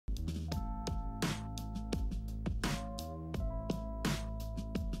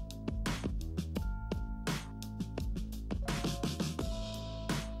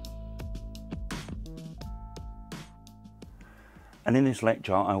And in this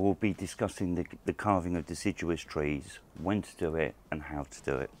lecture I will be discussing the carving of deciduous trees, when to do it and how to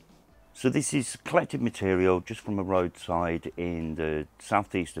do it. So this is collected material just from a roadside in the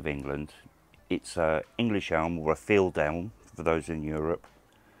southeast of England. It's an English elm, or a field elm for those in Europe,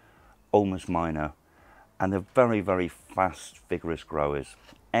 Ulmus minor, and they're very, very fast, vigorous growers.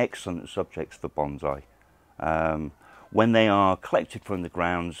 Excellent subjects for bonsai. When they are collected from the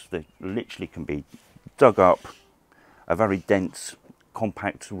grounds, they literally can be dug up, a very dense,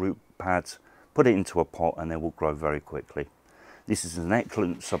 compact root pads, put it into a pot and they will grow very quickly. This is an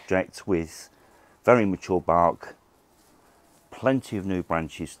excellent subject with very mature bark, plenty of new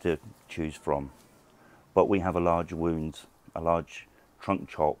branches to choose from. But we have a large wound, a large trunk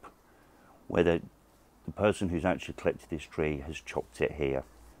chop, where the person who's actually collected this tree has chopped it here.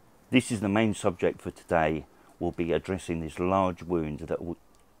 This is the main subject for today. We'll be addressing this large wound that will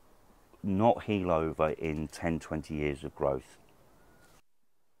not heal over in 10-20 years of growth.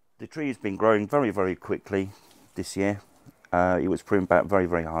 The tree has been growing very, very quickly this year. It was pruned back very,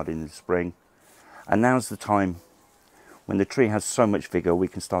 very hard in the spring. And now's the time when the tree has so much vigor, we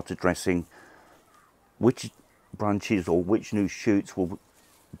can start addressing which branches or which new shoots will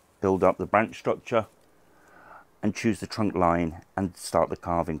build up the branch structure and choose the trunk line and start the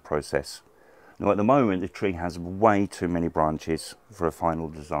carving process. Now at the moment the tree has way too many branches for a final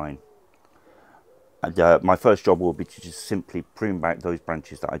design. And my first job will be to just simply prune back those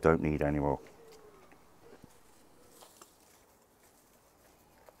branches that I don't need anymore.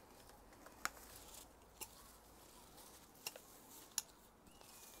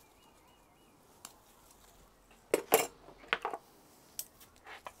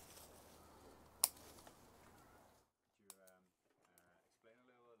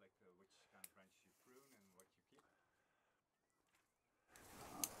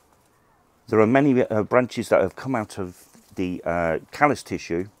 There are many branches that have come out of the callus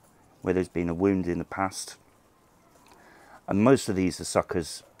tissue where there's been a wound in the past, and most of these are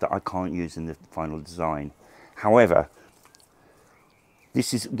suckers that I can't use in the final design. However,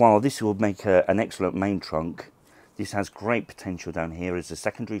 while this will make an excellent main trunk, this has great potential down here as a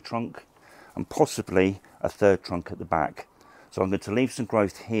secondary trunk and possibly a third trunk at the back. So I'm going to leave some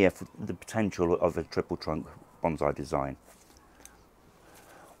growth here for the potential of a triple trunk bonsai design.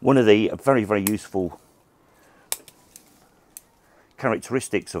 One of the very, very useful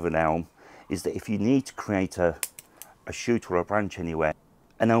characteristics of an elm is that if you need to create a shoot or a branch anywhere,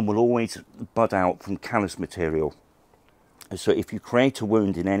 an elm will always bud out from callus material. So if you create a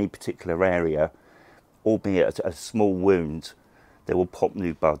wound in any particular area, albeit a small wound, they will pop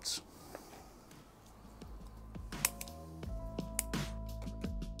new buds.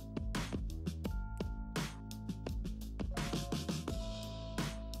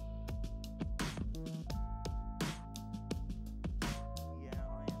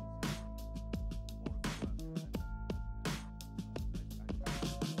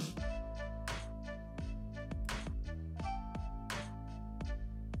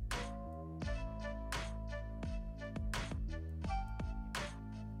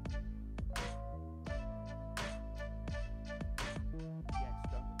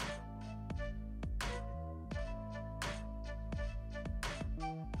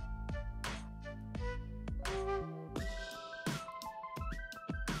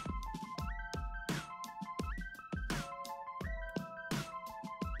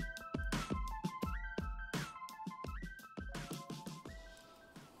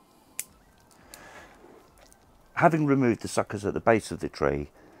 Having removed the suckers at the base of the tree,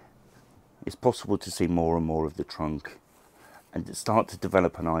 it's possible to see more and more of the trunk and start to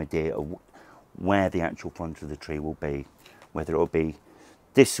develop an idea of where the actual front of the tree will be. Whether it will be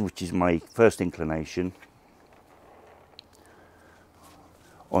this, which is my first inclination,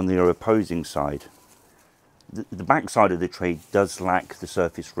 on the opposing side. The back side of the tree does lack the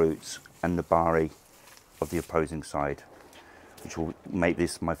surface roots and the barry of the opposing side, which will make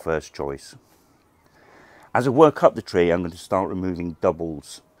this my first choice. As I work up the tree, I'm going to start removing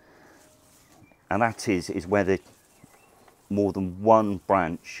doubles, and that is where more than one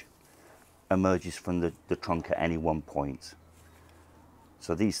branch emerges from the trunk at any one point.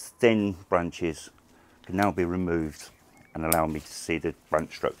 So these thin branches can now be removed and allow me to see the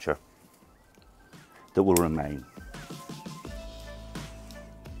branch structure that will remain.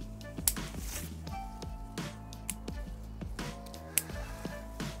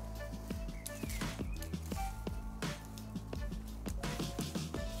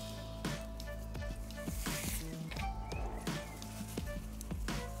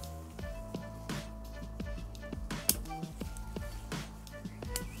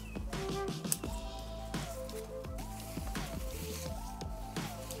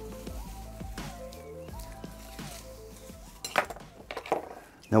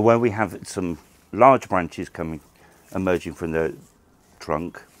 Now where we have some large branches emerging from the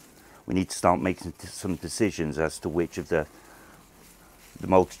trunk, we need to start making some decisions as to which of the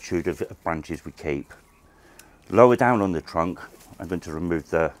multitude of branches we keep. Lower down on the trunk, I'm going to remove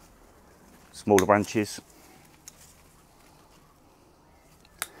the smaller branches,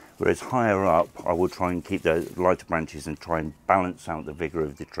 whereas higher up I will try and keep the lighter branches and try and balance out the vigour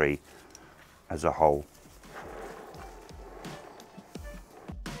of the tree as a whole.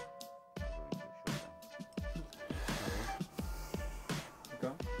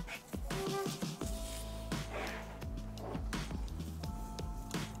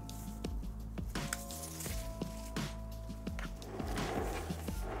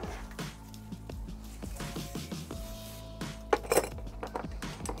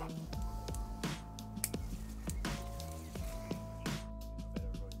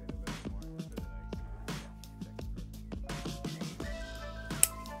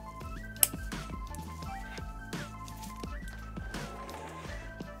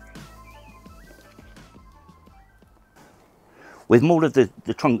 With more of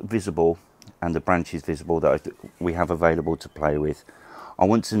the trunk visible and the branches visible that we have available to play with, I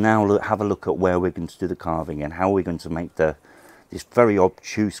want to now have a look at where we're going to do the carving and how we're going to make this very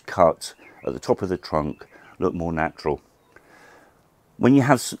obtuse cut at the top of the trunk look more natural. When you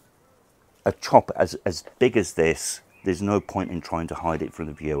have a chop as big as this, there's no point in trying to hide it from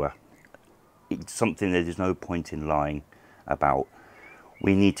the viewer. It's something that there's no point in lying about.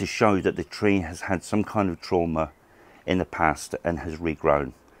 We need to show that the tree has had some kind of trauma in the past and has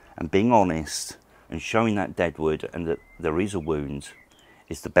regrown, and being honest and showing that deadwood and that there is a wound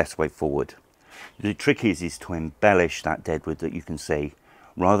is the best way forward. The trick is to embellish that deadwood that you can see,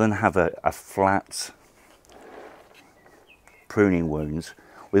 rather than have a flat pruning wound.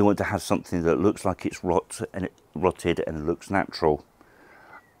 We want to have something that looks like it's rotted and looks natural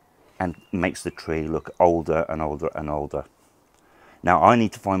and makes the tree look older and older and older. Now I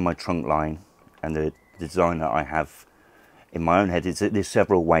need to find my trunk line, and the design that I have in my own head is that there's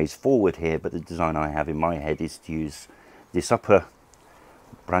several ways forward here, but the design I have in my head is to use this upper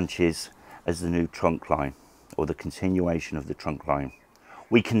branches as the new trunk line, or the continuation of the trunk line.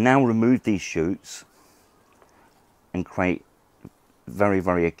 We can now remove these shoots and create very,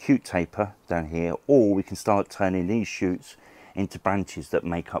 very acute taper down here, or we can start turning these shoots into branches that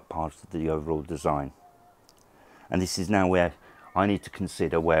make up part of the overall design. And this is now where I need to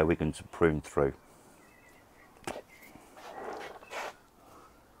consider where we're going to prune through.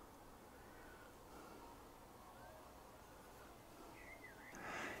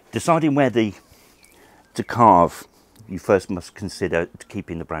 Deciding where to carve, you first must consider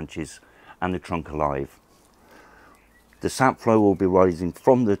keeping the branches and the trunk alive. The sap flow will be rising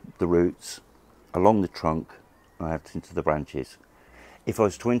from the roots along the trunk and out into the branches. If I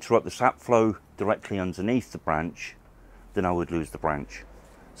was to interrupt the sap flow directly underneath the branch, then I would lose the branch.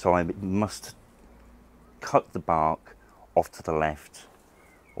 So I must cut the bark off to the left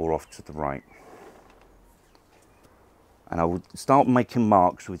or off to the right. And I would start making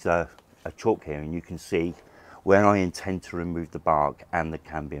marks with a chalk here, and you can see where I intend to remove the bark and the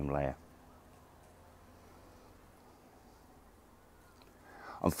cambium layer.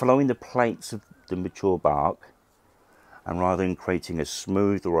 I'm following the plates of the mature bark, and rather than creating a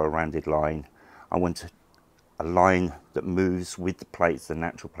smooth or a rounded line, I want a line that moves with the plates, the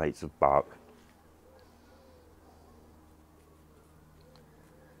natural plates of bark.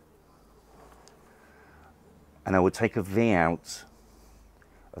 And I will take a V out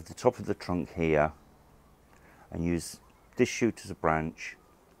of the top of the trunk here and use this shoot as a branch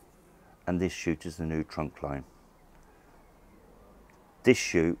and this shoot as the new trunk line. This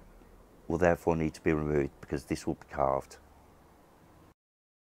shoot will therefore need to be removed because this will be carved.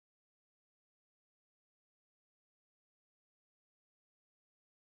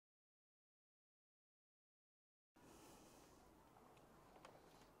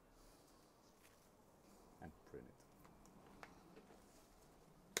 And prune it.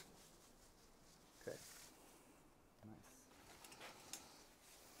 Okay. Nice.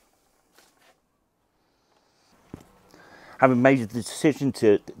 Having made the decision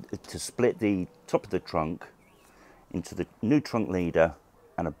to split the top of the trunk into the new trunk leader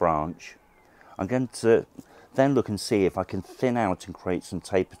and a branch, I'm going to then look and see if I can thin out and create some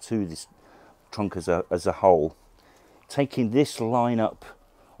taper to this trunk as a whole, taking this line up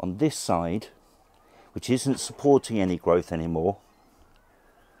on this side, which isn't supporting any growth anymore.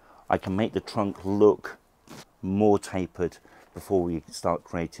 I can make the trunk look more tapered before we start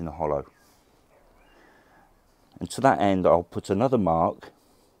creating the hollow. And to that end, I'll put another mark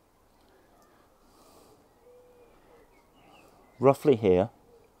roughly here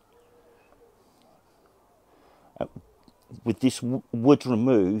with this wood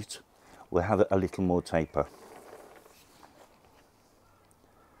removed, we'll have a little more taper.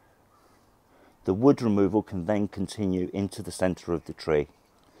 The wood removal can then continue into the centre of the tree.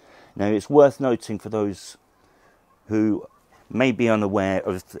 Now it's worth noting for those who may be unaware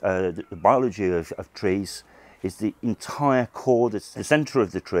of the biology of trees, is the entire core, the centre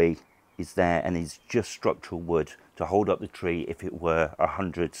of the tree is there and is just structural wood to hold up the tree if it were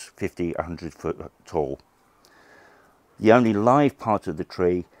 150, 100 foot tall. The only live part of the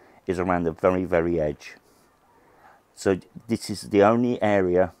tree is around the very, very edge. So this is the only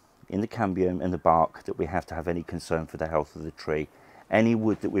area in the cambium and the bark that we have to have any concern for the health of the tree. Any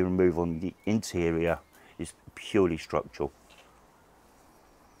wood that we remove on the interior is purely structural.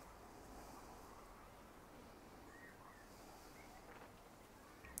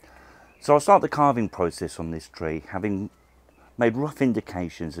 So I'll start the carving process on this tree, having made rough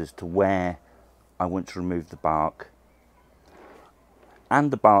indications as to where I want to remove the bark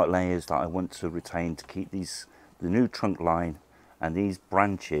and the bark layers that I want to retain to keep the new trunk line and these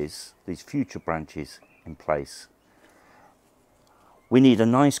branches, these future branches, in place. We need a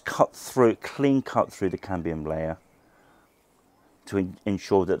nice clean cut through the cambium layer to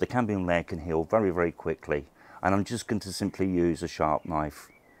ensure that the cambium layer can heal very, very quickly. And I'm just going to simply use a sharp knife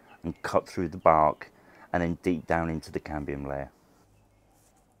and cut through the bark and then deep down into the cambium layer.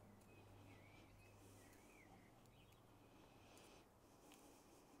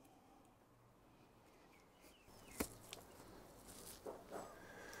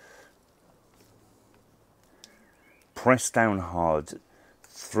 Press down hard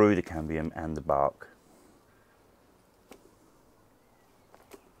through the cambium and the bark.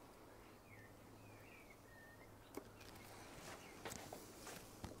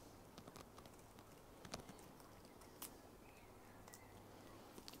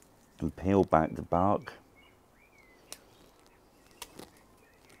 And peel back the bark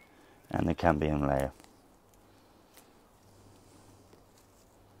and the cambium layer.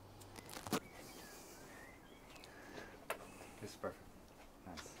 This is perfect.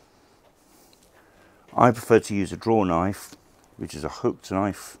 Nice. I prefer to use a draw knife, which is a hooked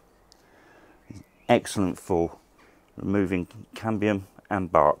knife. Excellent for removing cambium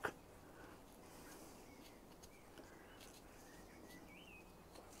and bark.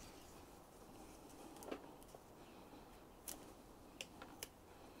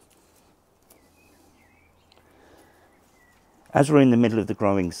 As we're in the middle of the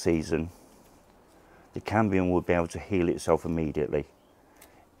growing season, the cambium will be able to heal itself immediately.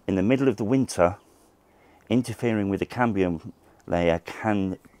 In the middle of the winter, interfering with the cambium layer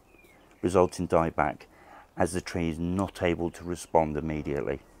can result in dieback, as the tree is not able to respond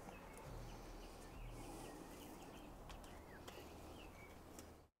immediately.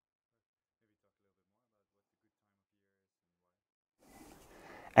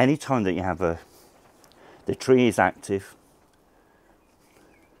 Any time that you have the tree is active,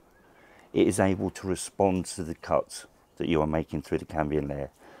 it is able to respond to the cuts that you are making through the cambium layer.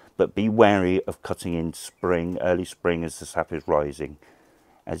 But be wary of cutting in spring, early spring, as the sap is rising,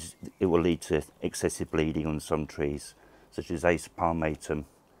 as it will lead to excessive bleeding on some trees, such as Acer palmatum,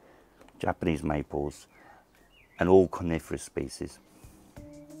 Japanese maples, and all coniferous species.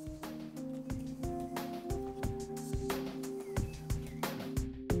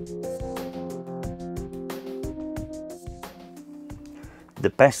 The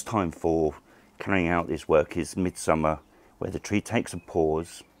best time for carrying out this work is midsummer, where the tree takes a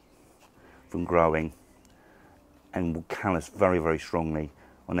pause from growing and will callus very, very strongly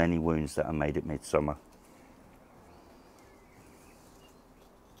on any wounds that are made at midsummer.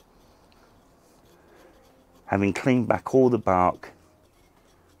 Having cleaned back all the bark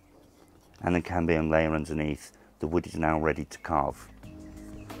and the cambium layer underneath, the wood is now ready to carve.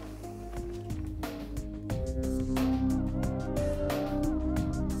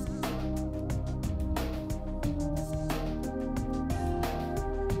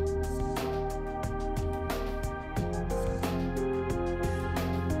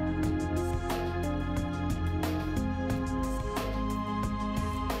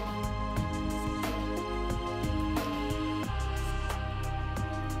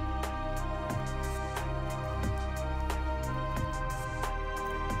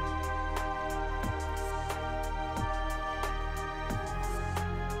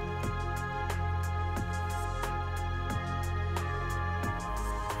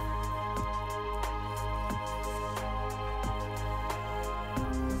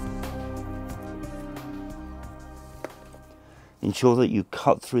 Ensure that you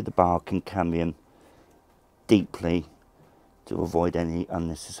cut through the bark and cambium deeply to avoid any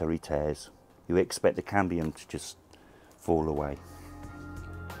unnecessary tears. You expect the cambium to just fall away.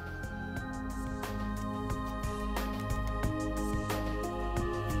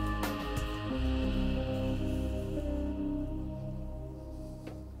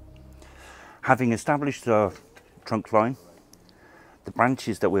 Having established our trunk line, the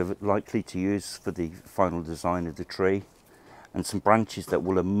branches that we're likely to use for the final design of the tree, and some branches that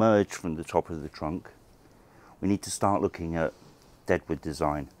will emerge from the top of the trunk, we need to start looking at deadwood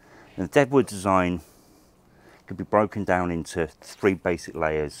design. And the deadwood design can be broken down into 3 basic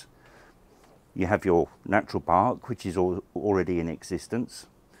layers. You have your natural bark, which is already in existence.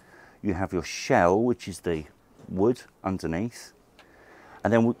 You have your shell, which is the wood underneath.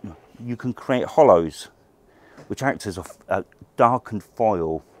 And then you can create hollows, which act as a darkened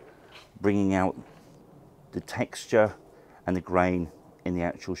foil, bringing out the texture and the grain in the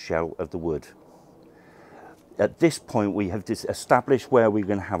actual shell of the wood. At this point, we have established where we're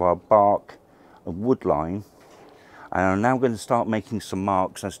going to have our bark and wood line, and I'm now going to start making some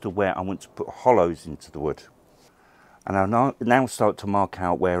marks as to where I want to put hollows into the wood. And I'll now start to mark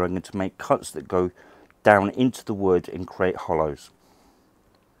out where I'm going to make cuts that go down into the wood and create hollows.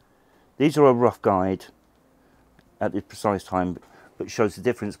 These are a rough guide at this precise time, but shows the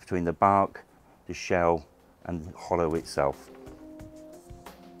difference between the bark, the shell, and the hollow itself.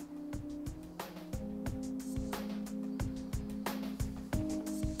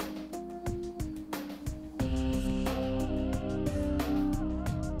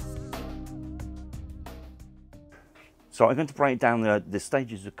 So I'm going to break down the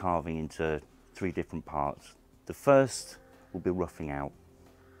stages of carving into 3 different parts. The first will be roughing out.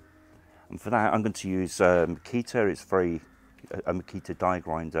 And for that, I'm going to use Makita. It's a Makita die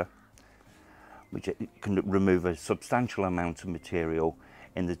grinder, which can remove a substantial amount of material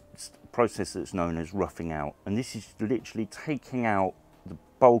in the process that's known as roughing out. And this is literally taking out the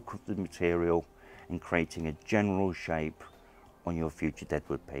bulk of the material and creating a general shape on your future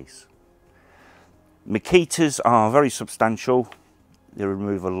deadwood piece. Makitas are very substantial. They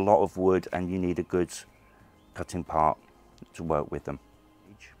remove a lot of wood, and you need a good cutting part to work with them.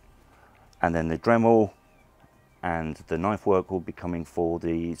 And then the Dremel and the knife work will be coming for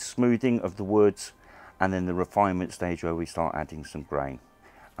the smoothing of the woods, and then the refinement stage where we start adding some grain.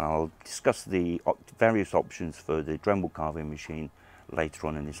 And I'll discuss the various options for the Dremel carving machine later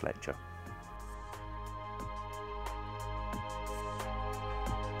on in this lecture.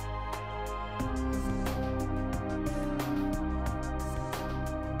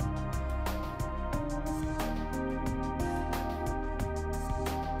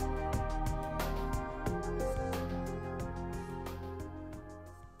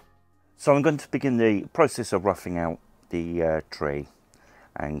 So I'm going to begin the process of roughing out the tree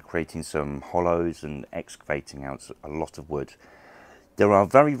and creating some hollows and excavating out a lot of wood. There are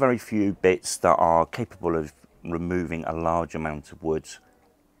very, very few bits that are capable of removing a large amount of wood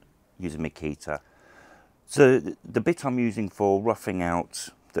using Makita. So the bit I'm using for roughing out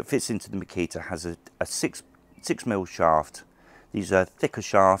that fits into the Makita has a 6mm shaft. These are thicker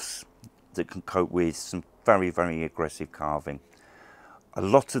shafts that can cope with some very, very aggressive carving. A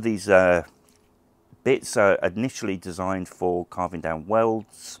lot of these bits are initially designed for carving down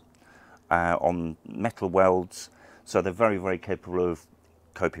welds on metal welds, so they're very, very capable of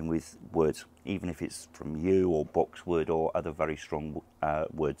coping with wood, even if it's from yew or boxwood or other very strong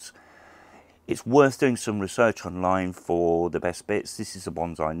woods. It's worth doing some research online for the best bits. This is a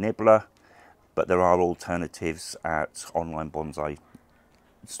bonsai nibbler, but there are alternatives at online bonsai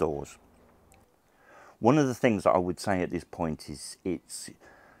stores. One of the things that I would say at this point is it's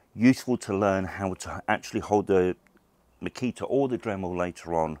useful to learn how to actually hold the Makita or the Dremel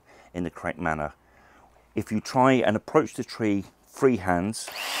later on in the correct manner. If you try and approach the tree freehands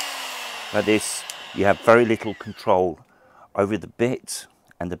like this, you have very little control over the bit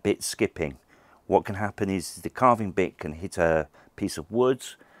and the bit skipping. What can happen is the carving bit can hit a piece of wood,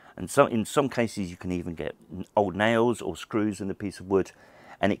 and so in some cases you can even get old nails or screws in the piece of wood,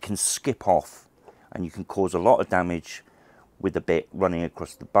 and it can skip off. And you can cause a lot of damage with the bit running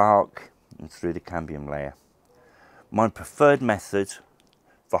across the bark and through the cambium layer. My preferred method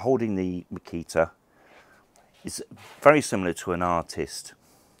for holding the Makita is very similar to an artist,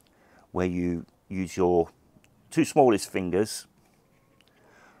 where you use your 2 smallest fingers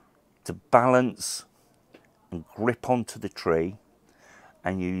to balance and grip onto the tree,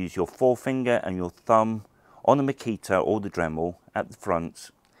 and you use your forefinger and your thumb on the Makita or the Dremel at the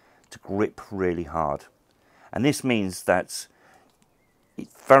front to grip really hard. And this means that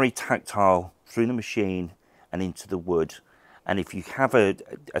it's very tactile through the machine and into the wood, and if you have a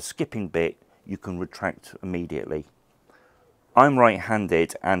skipping bit, you can retract immediately. I'm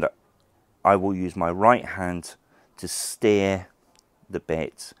right-handed, and I will use my right hand to steer the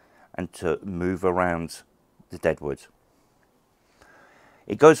bit and to move around the deadwood.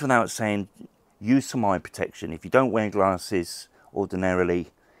 It goes without saying, use some eye protection. If you don't wear glasses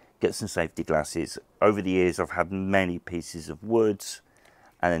ordinarily, get some safety glasses. Over the years I've had many pieces of wood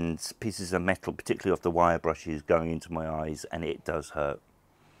and pieces of metal, particularly off the wire brushes, going into my eyes, and it does hurt.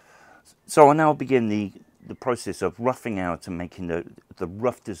 So I'll now begin the process of roughing out and making the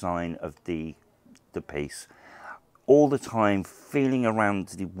rough design of the piece. All the time feeling around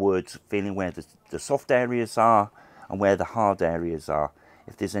the wood, feeling where the soft areas are and where the hard areas are.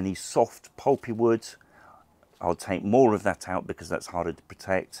 If there's any soft pulpy wood, I'll take more of that out because that's harder to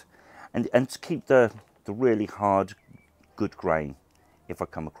protect, and to keep the really hard, good grain if I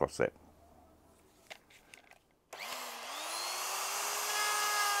come across it.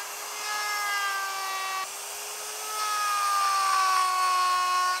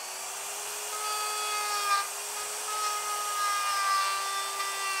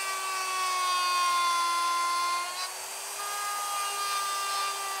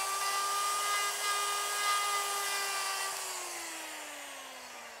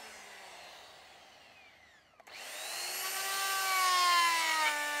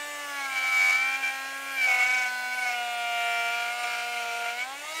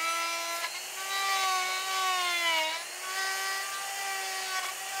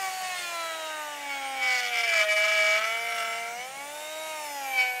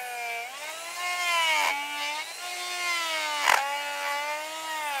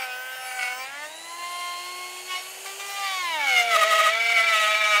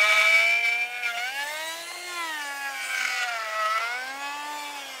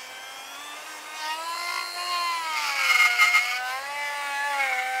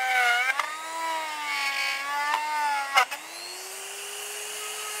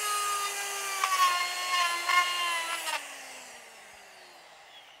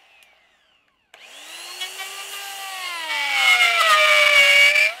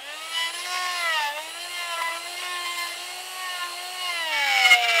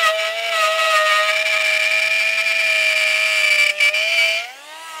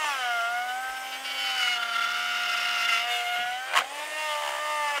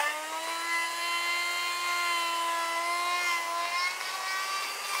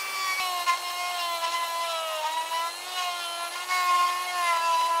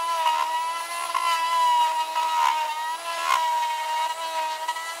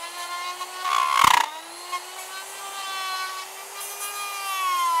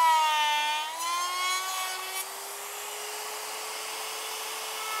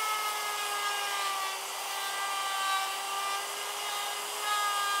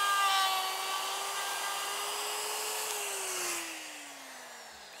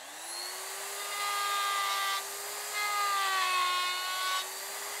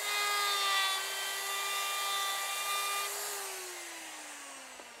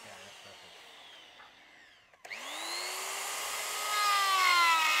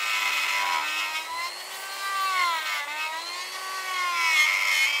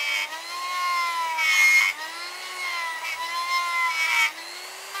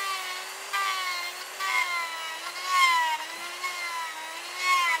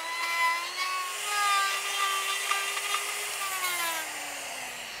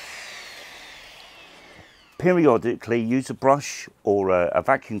 Periodically use a brush or a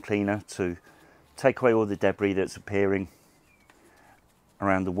vacuum cleaner to take away all the debris that's appearing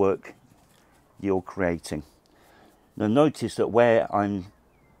around the work you're creating. Now notice that where I'm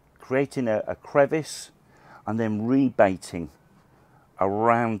creating a crevice, I'm then rebaiting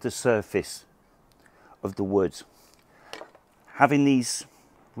around the surface of the wood. Having these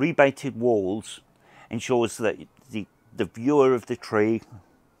rebaited walls ensures that the viewer of the tree,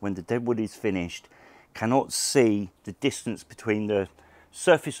 when the deadwood is finished, cannot see the distance between the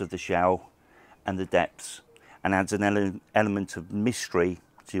surface of the shell and the depths, and adds an element of mystery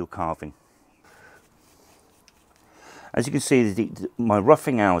to your carving. As you can see, my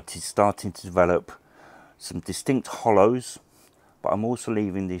roughing out is starting to develop some distinct hollows, but I'm also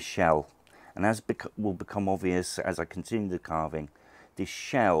leaving this shell, and as will become obvious as I continue the carving, this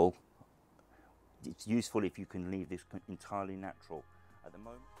shell, it's useful if you can leave this entirely natural. At the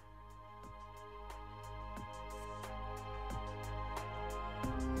moment